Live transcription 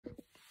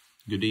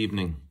Good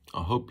evening.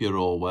 I hope you're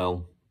all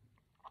well.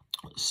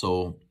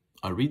 So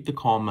I read the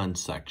comments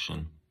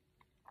section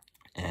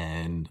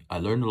and I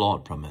learn a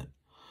lot from it.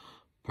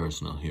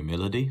 Personal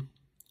humility.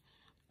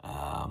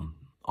 I'm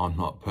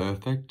not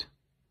perfect,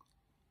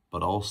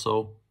 but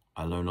also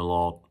I learn a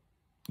lot.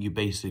 You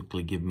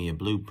basically give me a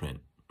blueprint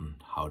on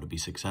how to be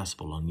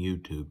successful on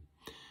YouTube.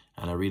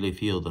 And I really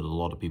feel that a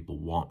lot of people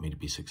want me to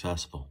be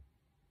successful.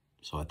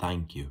 So I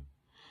thank you.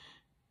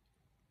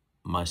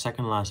 My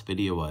second last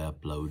video I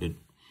uploaded,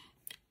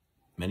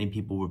 many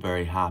people were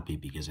very happy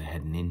because I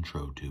had an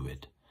intro to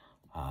it.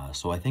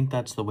 So I think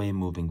that's the way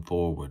moving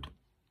forward.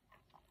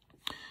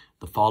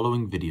 The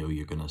following video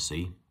you're going to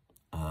see,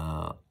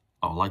 I'd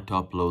like to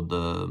upload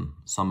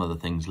some of the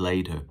things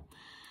later.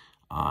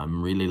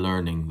 I'm really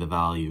learning the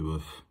value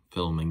of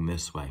filming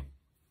this way,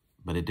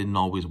 but it didn't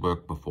always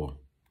work before.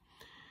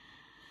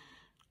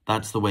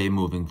 That's the way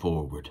moving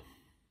forward.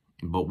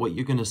 But what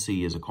you're going to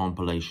see is a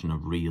compilation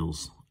of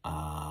reels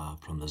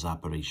from the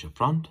Zaporizhzhia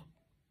front,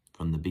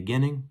 from the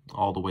beginning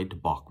all the way to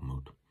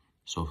Bakhmut.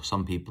 So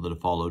some people that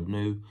have followed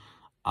knew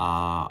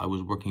I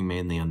was working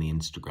mainly on the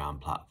Instagram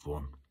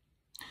platform.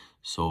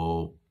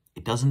 So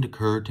it doesn't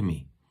occur to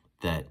me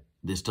that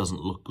this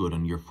doesn't look good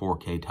on your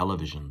 4K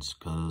televisions,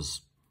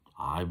 because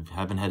I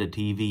haven't had a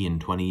TV in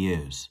 20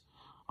 years.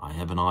 I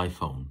have an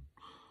iPhone.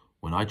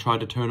 When I tried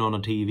to turn on a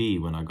TV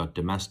when I got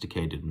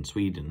domesticated in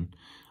Sweden,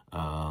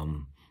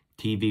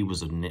 TV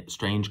was a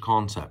strange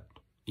concept.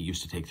 It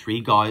used to take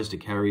 3 guys to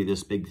carry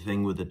this big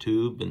thing with a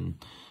tube, and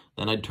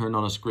then I'd turn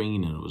on a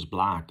screen and it was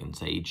black and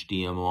say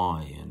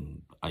HDMI,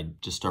 and I'd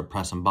just start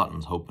pressing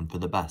buttons hoping for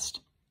the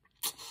best.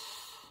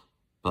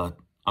 But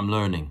I'm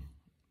learning.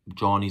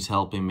 Johnny's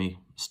helping me.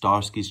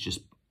 Starsky's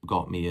just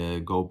got me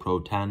a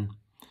GoPro 10.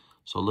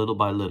 So little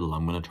by little,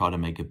 I'm going to try to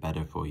make it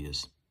better for you.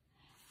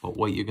 But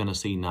what you're going to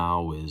see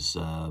now is,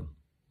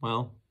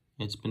 well,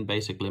 it's been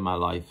basically my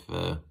life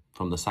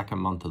from the second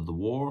month of the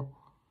war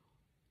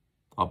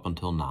up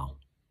until now.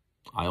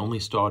 I only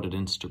started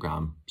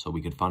Instagram so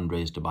we could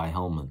fundraise to buy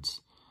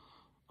helmets.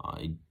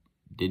 I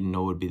didn't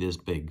know it would be this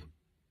big.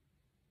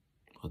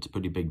 It's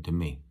pretty big to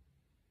me.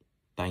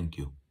 Thank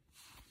you.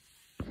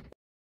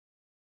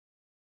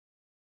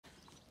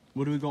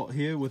 What do we got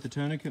here with the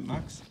tourniquet,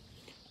 Max?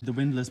 The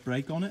windlass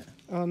brake on it?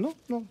 No,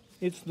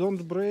 it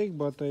don't break,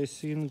 but I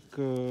think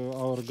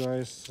our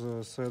guys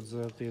said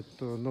that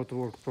it not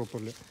work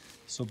properly.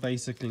 So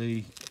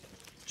basically,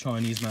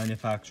 Chinese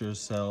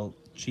manufacturers sell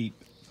cheap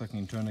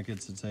fucking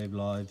tourniquets that save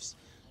lives,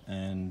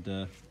 and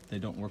they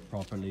don't work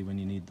properly when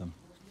you need them.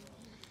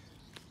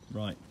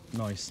 Right,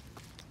 nice.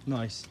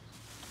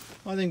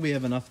 I think we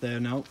have enough there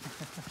now.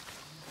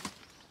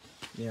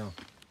 Yeah.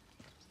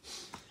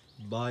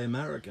 Buy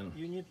American.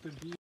 You need to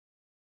be...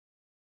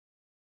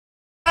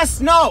 Yes,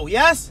 no,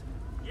 yes?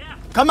 Yeah.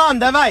 Come on,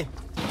 давай.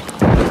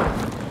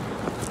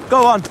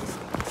 Go on.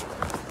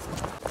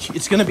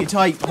 It's gonna be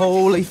tight,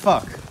 holy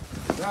fuck.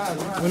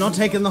 We're not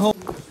taking the whole...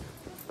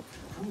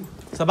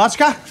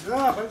 Собачка?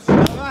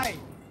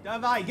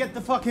 Давай, get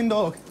the fucking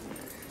dog.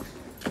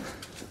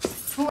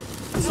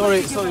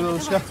 Sorry,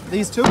 Lushka.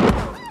 These two?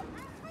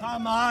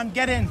 Come on,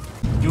 get in.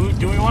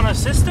 Do we want to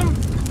assist him?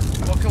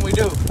 What can we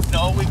do?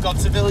 No, we've got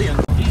civilian.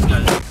 These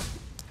guys.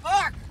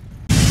 Fuck!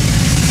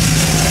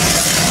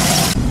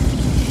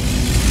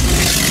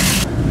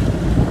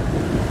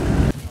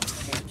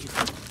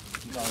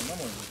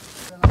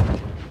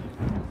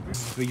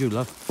 For you,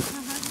 love.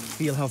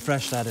 Feel how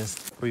fresh that is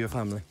for your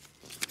family.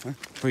 Huh?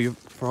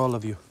 For all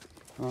of you.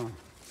 Oh.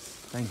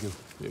 Thank you.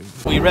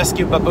 We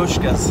rescue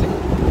babushkas.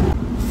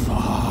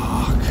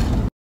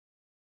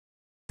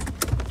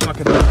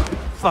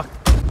 Fuck.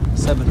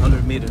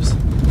 700 meters.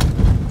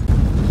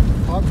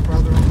 Fuck,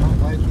 brother,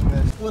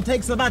 We'll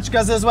take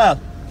собачkas as well.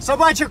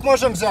 Собачек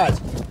можем взять.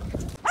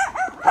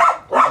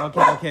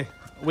 Okay.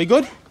 We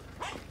good?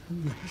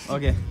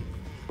 Okay.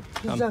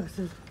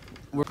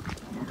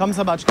 Come,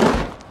 собачка.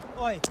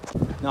 Oi.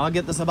 Now I'll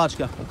get the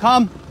собачка.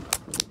 Come.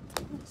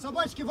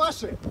 Собачки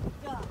ваши?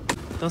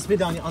 До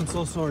свидания. I'm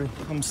so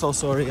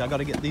sorry. I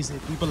gotta get these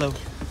people out.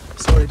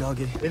 Sorry,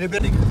 doggy.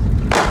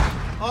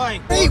 Oi.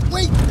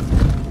 Wait.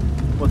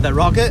 What, that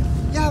rocket?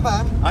 Yeah,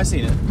 man. I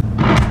seen it.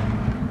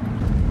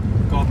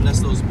 God bless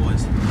those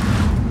boys.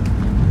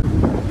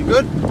 You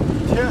good?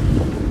 Yeah.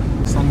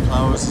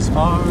 Sunflowers as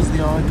far as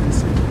the eye can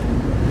see.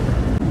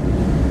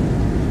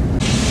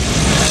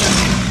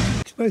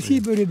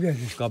 Спасибо, ребята.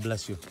 God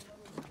bless you.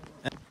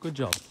 Good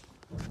job.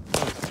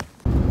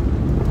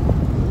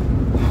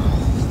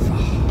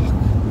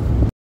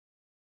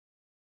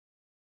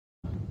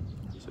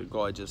 So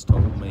guy just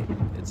told me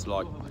it's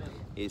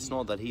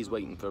not that he's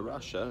waiting for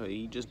Russia,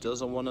 he just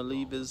doesn't want to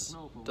leave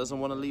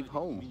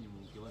home.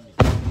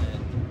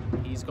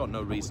 And he's got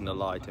no reason to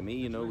lie to me.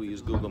 You know, we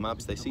use Google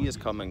Maps, they see us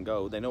come and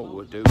go, they know what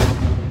we're doing,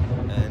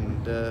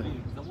 and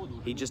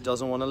he just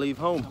doesn't want to leave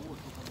home.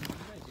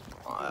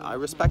 I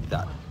respect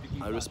that.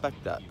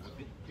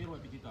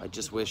 I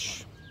just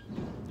wish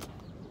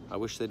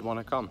they'd want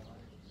to come.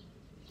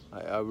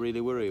 I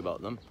really worry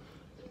about them.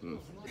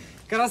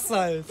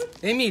 Красавец.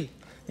 Эмиль.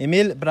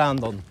 Emil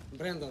Brandon.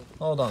 Brandon.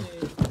 Hold on.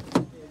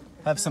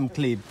 Have some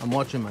cleave. I'm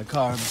watching my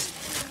carbs.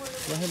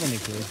 Do I have any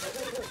cleave?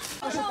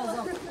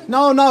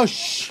 No, no,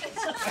 shh.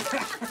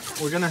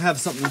 We're gonna have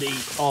something to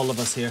eat, all of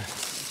us here.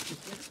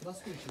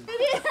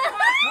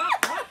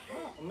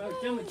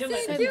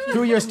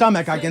 Through your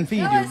stomach, I can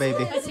feed you,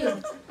 baby.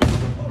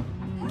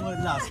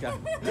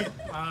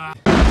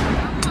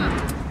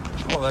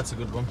 Oh, that's a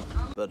good one.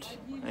 But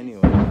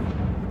anyway,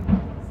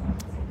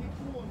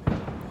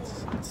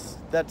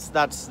 that's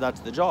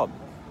the job.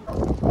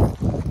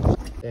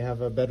 They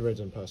have a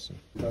bedridden person.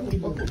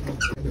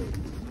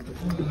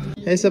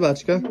 Hey,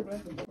 Sabachka.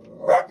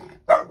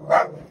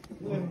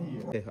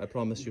 Okay, I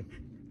promise you.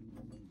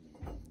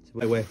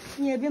 My way.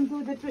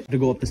 To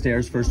go up the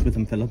stairs first with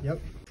him, Philip. Yep.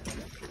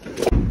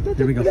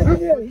 There we go.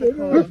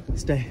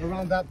 Stay.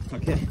 Around that.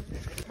 Okay.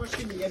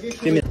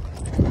 Give me.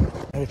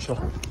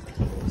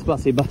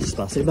 Spasiba,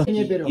 spasiba.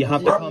 You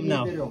have to come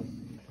now.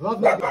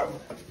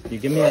 You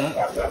give me that.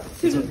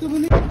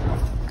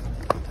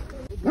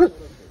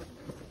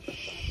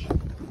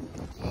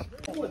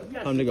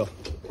 Time to go.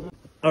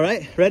 All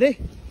right, ready?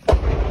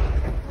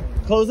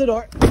 Close the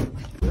door.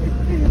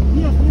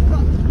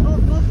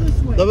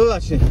 Do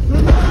zobaczcie.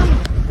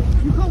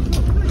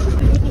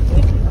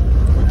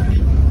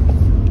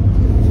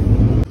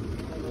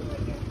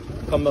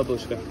 Come,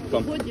 babushka,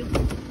 come.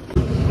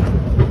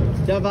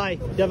 Dawaj,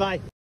 dawaj.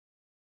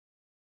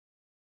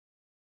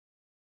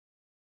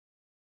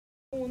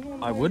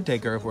 I would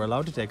take her if we're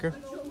allowed to take her.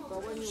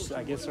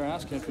 I guess they're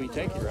asking if we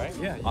take it, right?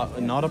 Yeah.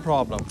 Not a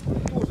problem.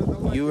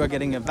 You are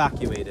getting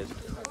evacuated.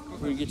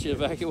 We're gonna get you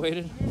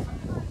evacuated?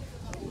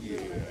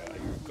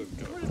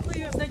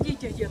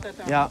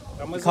 Yeah,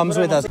 comes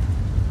with us.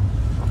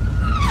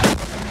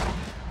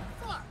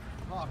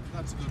 Fuck,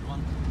 that's a good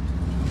one.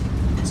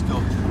 Let's go.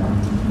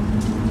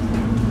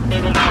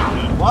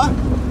 What?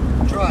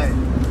 Try it.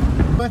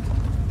 What?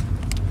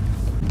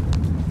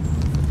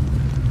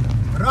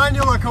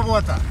 Ранило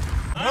кого-то!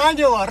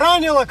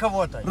 Ранило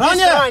кого-то!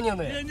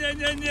 Раненые!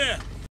 Не-не-не-не!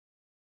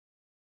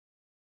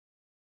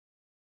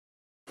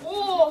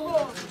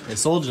 Hey,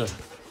 soldier.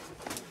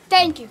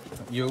 Thank you.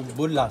 You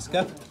будь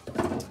ласка.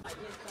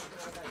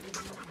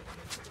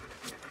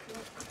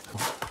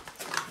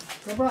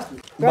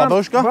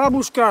 Babushka?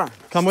 Бабушка.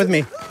 Come with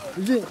me.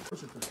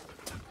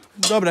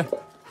 Dobre.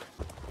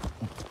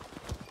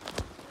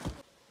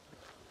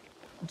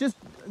 Just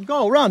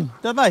go, run.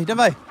 Dawaj,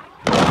 dawaj.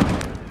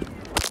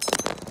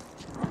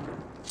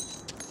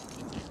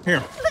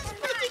 Here.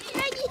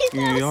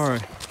 Yeah, you're all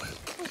right.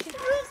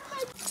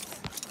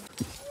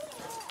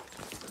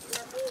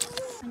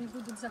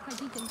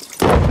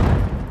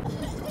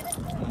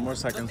 One more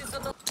second.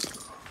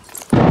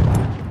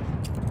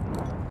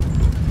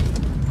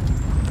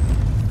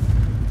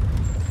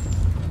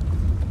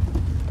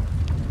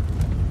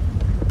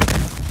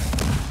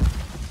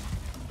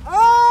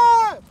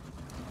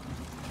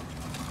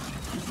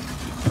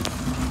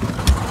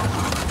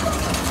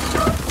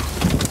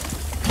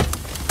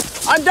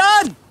 I'm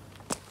done!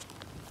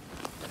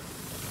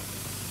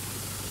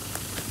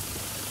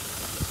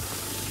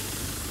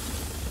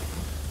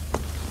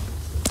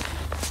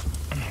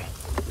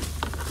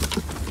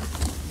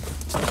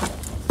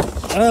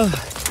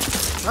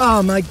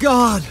 Oh my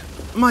god!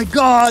 My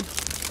god!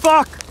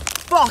 Fuck!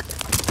 Fuck!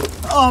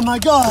 Oh my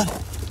god!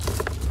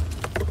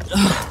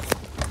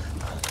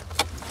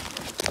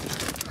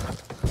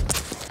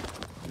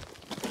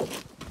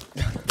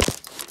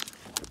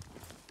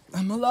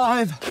 I'm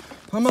alive!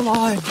 I'm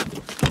alive!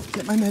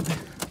 Get my med.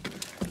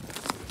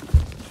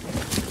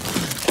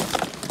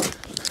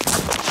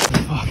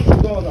 Fuck.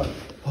 Hold on.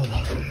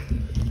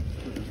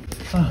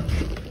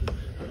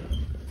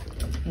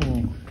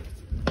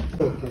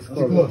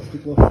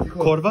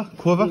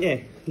 Korva?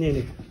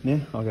 Yeah,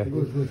 okay.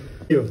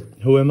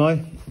 Who am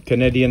I?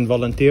 Canadian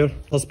volunteer,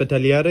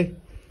 hospitaliere,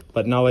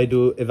 but now I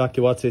do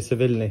evacuacji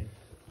civilnej.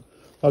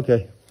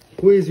 Okay.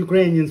 Who is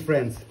Ukrainian's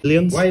friends?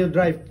 Civilians? Why you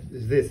drive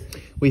this?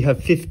 We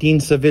have 15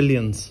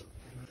 civilians.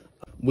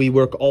 We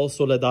work all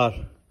Soledar.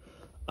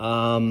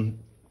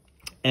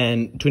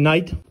 And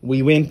tonight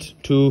we went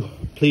to,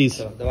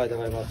 please.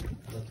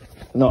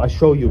 No, I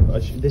show you.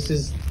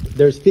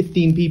 There's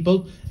 15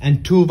 people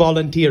and 2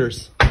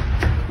 volunteers.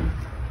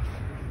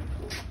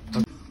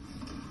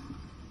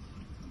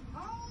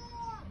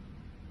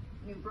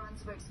 New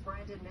Brunswick's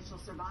Brandon Mitchell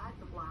survived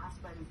the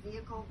blast, but his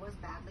vehicle was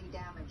badly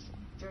damaged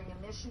during a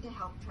mission to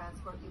help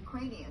transport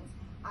Ukrainians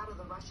out of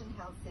the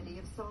Russian-held city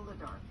of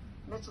Soledar.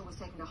 Mitchell was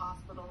taken to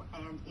hospital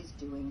and is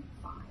doing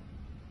fine.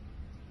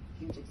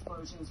 Huge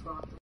explosions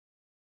rocked.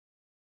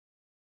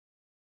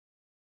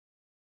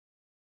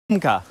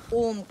 Умка.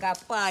 Умка,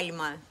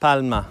 пальма.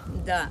 Palma.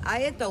 Да, а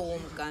это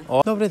умка.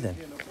 О, добрий день.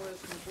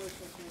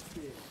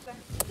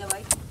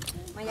 Давай,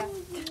 моя.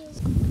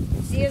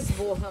 Все с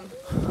Богом.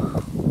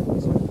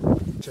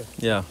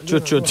 Yeah,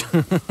 чуть-чуть.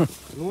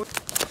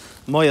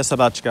 Моя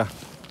собачка.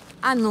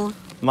 А ну.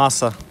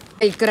 Massa.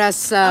 Эй,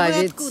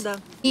 красавец.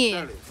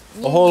 Не.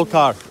 The whole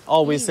car,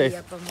 always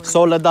safe.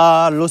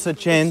 Soledar,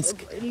 Lysychansk,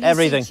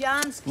 everything.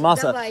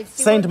 Massa.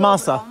 Saint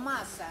Massa.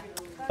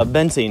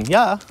 Benzene,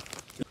 yeah.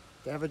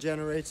 They have a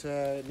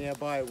generator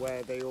nearby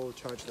where they all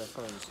charge their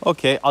phones.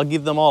 Okay, I'll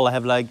give them all. I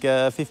have like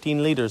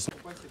 15 liters.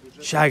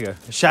 Shagger,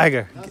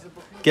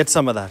 get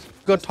some of that.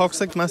 Got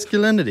toxic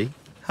masculinity?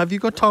 Have you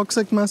got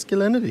toxic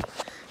masculinity?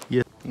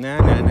 Yeah. Nah.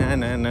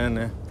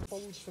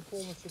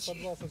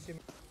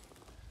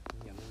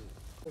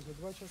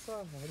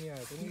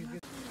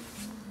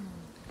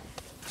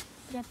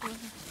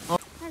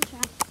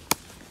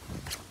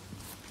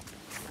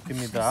 Give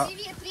me that.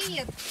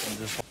 Привет.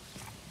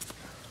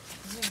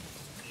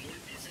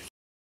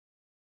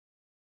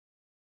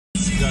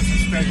 You got some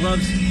spare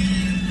gloves?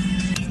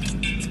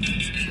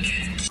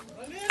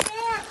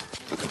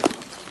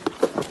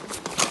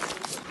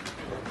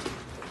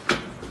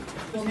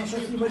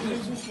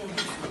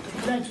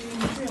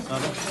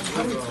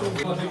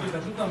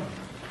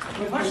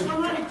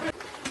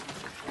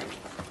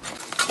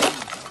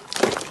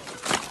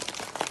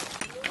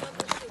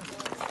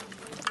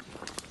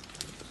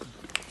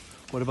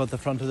 What about the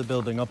front of the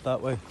building up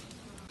that way?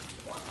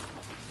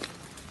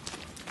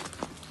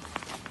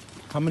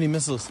 How many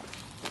missiles?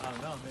 I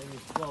don't know, maybe.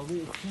 Well,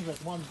 it seems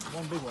like one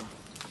big one.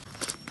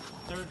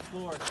 3rd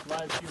floor,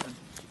 live human.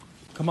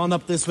 Come on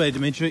up this way,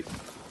 Dimitri.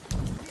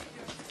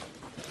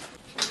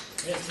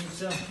 Yeah, seems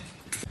so.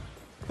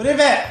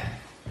 Привет!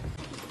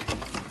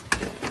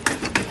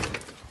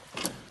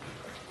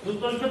 Тут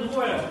только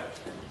двое.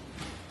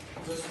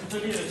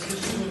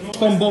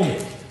 Бом-бом.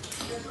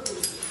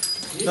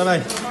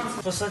 Давай.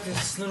 Спасатель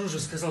снаружи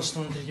сказал, что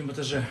он на 3-м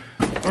этаже.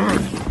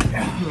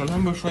 Ну,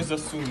 нам бы что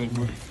засунуть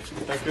бы.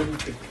 Так и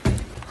руки.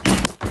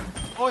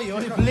 Ой,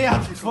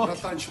 блядь.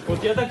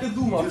 Вот я так и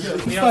думал.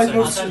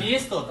 А там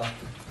есть кто-то?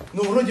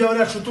 Ну, вроде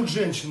говорят, что тут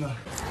женщина.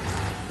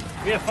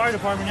 We have fire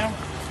department now.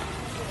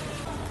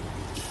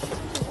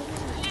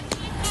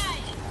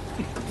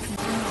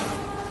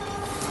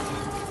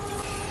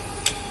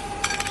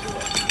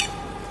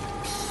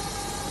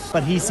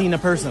 But he's seen a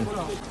person.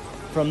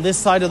 From this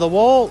side of the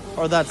wall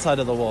or that side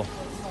of the wall?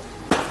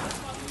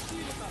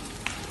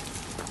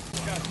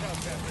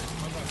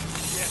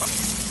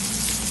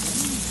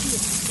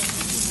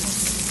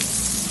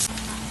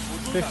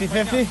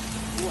 $50-50?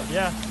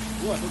 Yeah.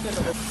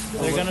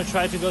 They're gonna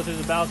try to go through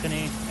the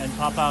balcony and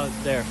pop out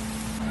there.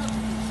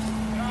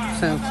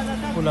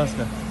 Будь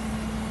ласка.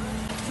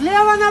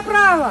 Слева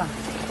направо.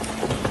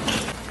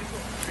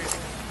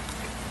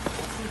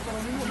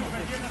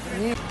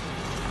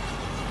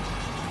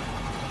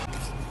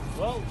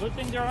 Well, good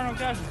thing there are no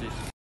casualties.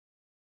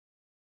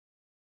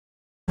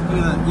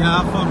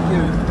 Yeah, fuck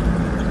you.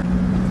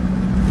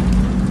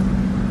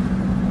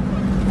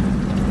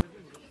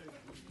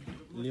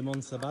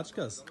 Limon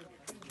sabachkas.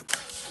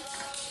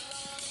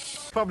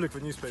 Public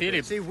newspaper.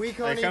 Philip, See, we I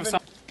can't have even...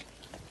 some.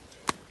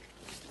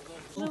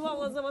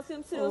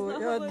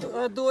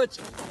 А дочь?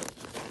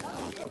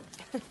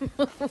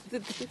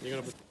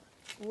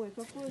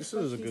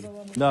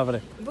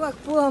 Добре. Бог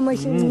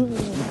помощи.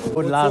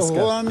 Будь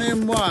ласка.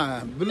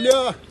 нема,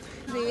 бля.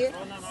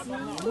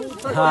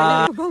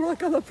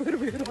 Балакала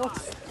первый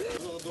раз.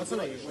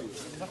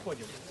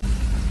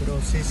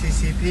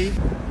 CCCP.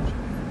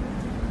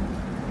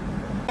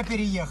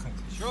 Переехать.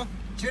 Что?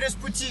 Через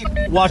пути.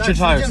 Watch your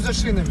tires. Идем за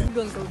шинами.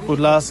 Будь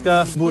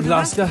ласка. Будь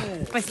ласка.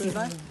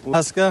 Спасибо. Будь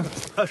ласка.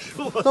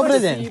 Добрий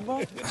день.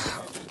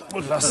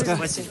 Будь ласка.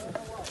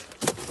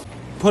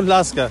 Будь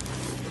ласка.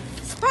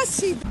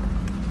 Спасибо.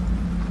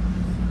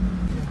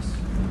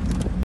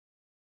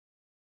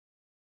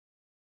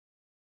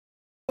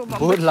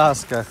 Будь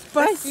ласка.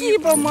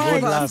 Спасибо, Будь мама.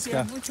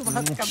 ласка.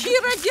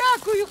 Щиро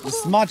дякую.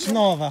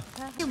 Смачного.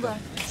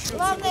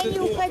 Главное не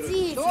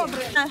уходить.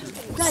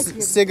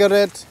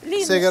 Сигарет.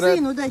 Сигарет.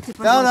 Сыну дайте,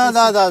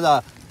 пожалуйста.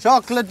 Да.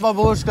 Chocolate,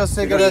 бабушка,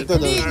 сигарету.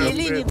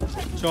 Лине,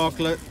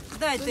 Chocolate.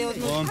 дайте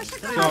одну.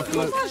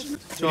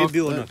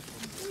 Chocolate.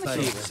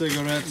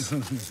 Cigarettes.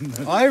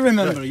 I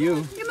remember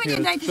you. И мне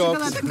дайте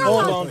шоколад.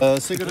 Hold on.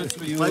 Cigarettes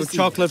for you.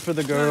 Chocolate for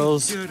the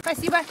girls.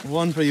 Спасибо.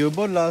 One for you.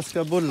 Будь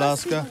ласка, будь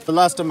ласка. The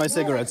last of my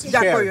cigarettes.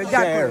 Дякую, Share,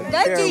 дякую. share.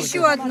 Дайте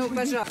еще одну,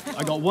 пожалуйста.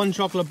 I got one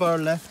chocolate bar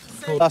left.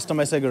 Last of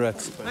my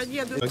cigarettes. А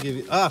деду? I'll give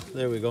you. Ah,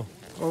 there we go.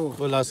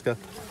 Будь ласка.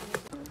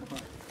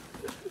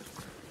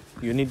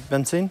 You need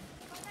benzene?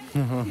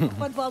 В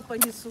подвал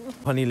понесу.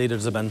 20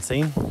 liters of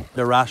benzene.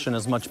 To ration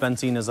as much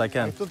benzene as I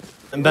can.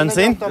 And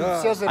benzene?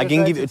 I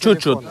can give you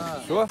chut-chut.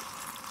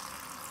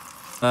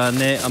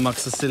 Ne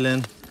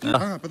amoxicillin.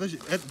 Подожди,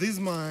 this is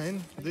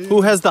mine.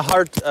 Who has the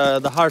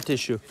heart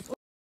issue?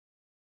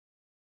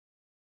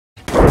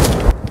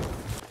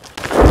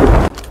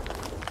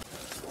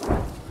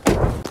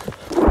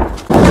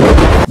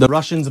 The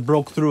Russians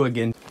broke through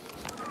again.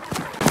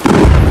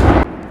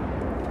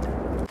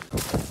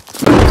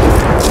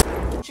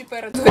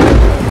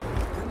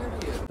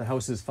 The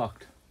house is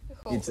fucked.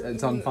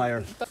 It's on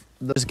fire.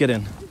 Let's get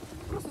in.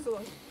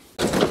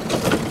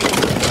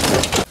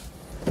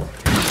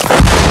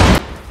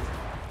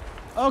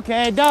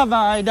 Okay,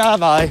 давай.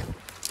 Давай.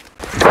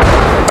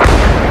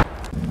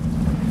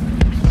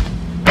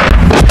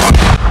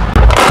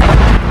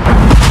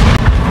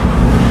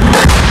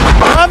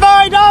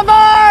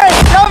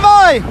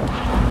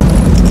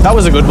 That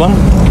was a good one.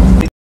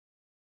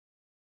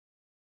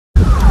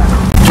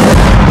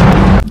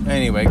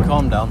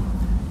 down.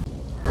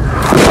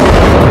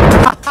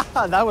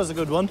 That was a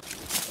good one.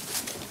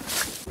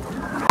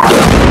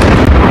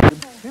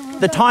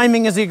 The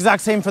timing is the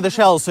exact same for the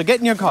shells, so get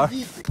in your car.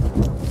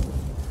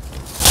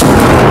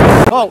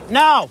 Oh,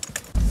 now!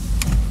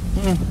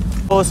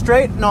 Go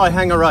straight? No, I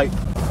hang a right.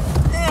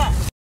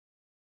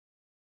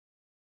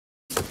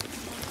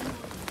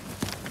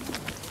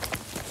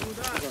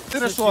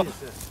 Хорошо.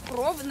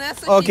 Ровне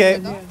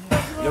Окей.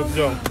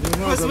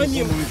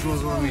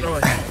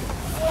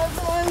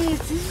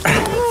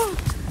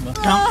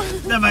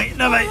 Давай,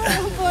 давай.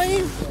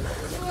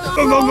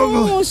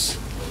 Go.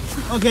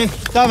 Окей,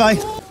 давай.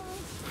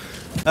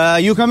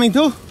 You coming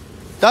too?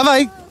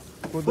 Давай.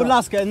 Будь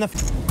ласка, на...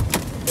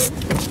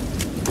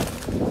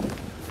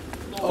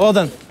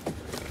 Один.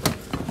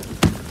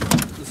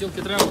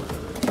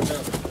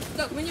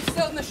 Так, мені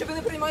все одно, що ви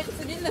не приймаєте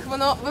цивільних,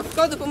 воно ви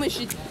вкладу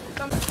помишіть.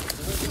 Там...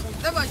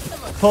 Давай,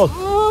 давай. Hold.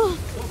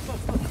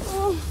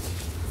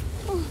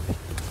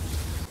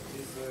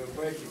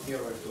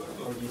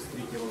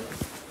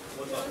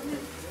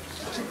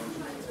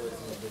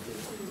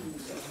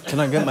 Can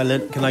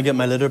I get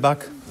my litter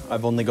back?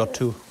 I've only got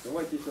 2.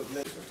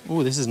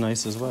 Oh, this is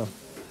nice as well.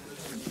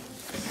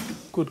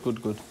 Good, good,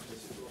 good.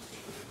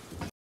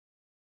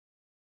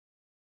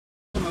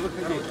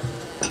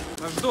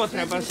 Жду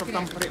треба, щоб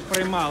там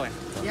приймали.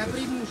 Я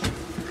прийму.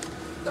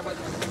 Давай.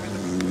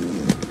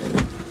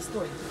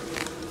 Стой.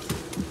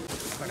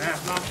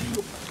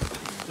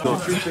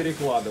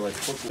 Перекладувати.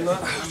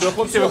 Все,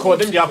 хлопці,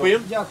 виходимо,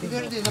 дякую. Дякую.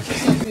 Подожди,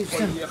 написати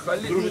все.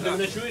 Друже, ти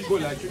мене чуєш?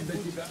 Коля, чуть до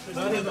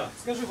тебе. Да.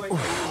 Скажи,